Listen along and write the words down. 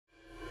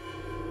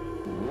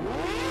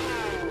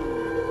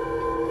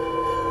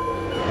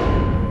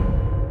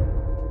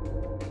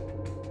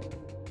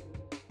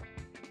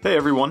Hey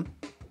everyone,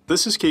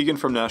 this is Keegan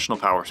from National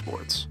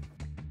Powersports.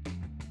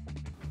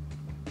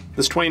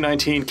 This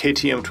 2019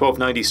 KTM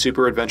 1290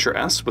 Super Adventure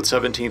S with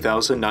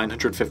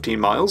 17,915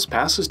 miles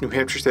passes New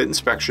Hampshire State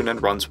inspection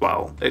and runs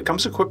well. It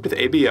comes equipped with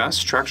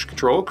ABS, traction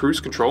control,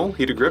 cruise control,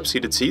 heated grips,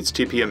 heated seats,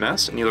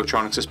 TPMS, an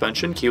electronic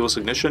suspension, keyless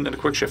ignition, and a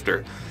quick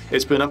shifter.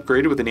 It's been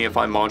upgraded with an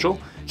EFI module,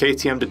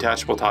 KTM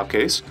detachable top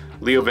case,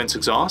 Leo Vents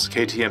exhaust,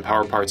 KTM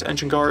Power Parts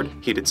engine guard,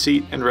 heated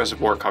seat, and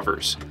reservoir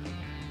covers.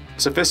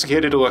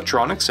 Sophisticated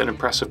electronics and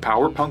impressive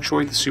power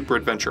punctuate the Super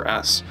Adventure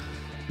S,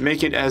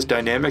 making it as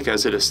dynamic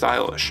as it is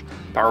stylish.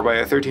 Powered by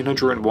a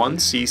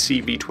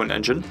 1301cc V-twin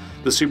engine,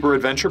 the Super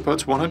Adventure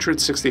puts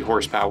 160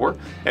 horsepower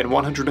and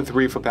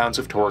 103 foot-pounds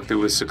of torque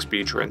through a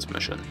 6-speed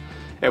transmission.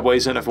 It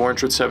weighs in at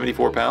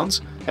 474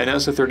 pounds and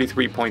has a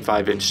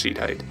 33.5-inch seat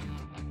height.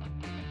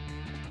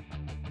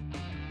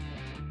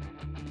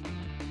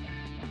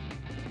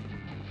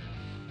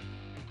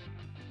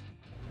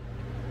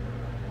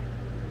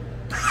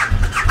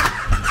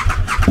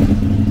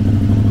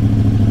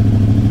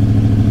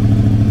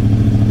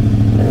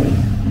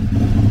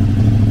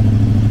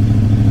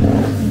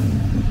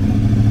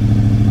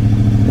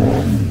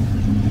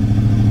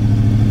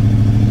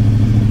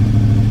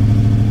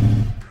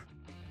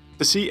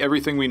 To see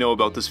everything we know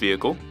about this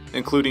vehicle,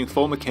 including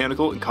full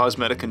mechanical and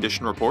cosmetic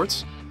condition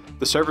reports,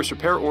 the service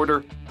repair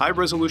order,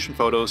 high-resolution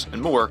photos,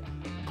 and more,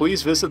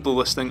 please visit the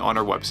listing on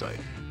our website.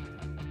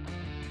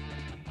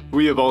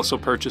 We have also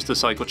purchased the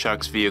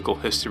CycleCheck's Vehicle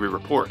History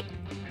Report.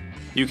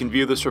 You can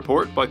view this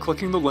report by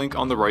clicking the link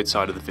on the right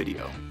side of the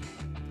video.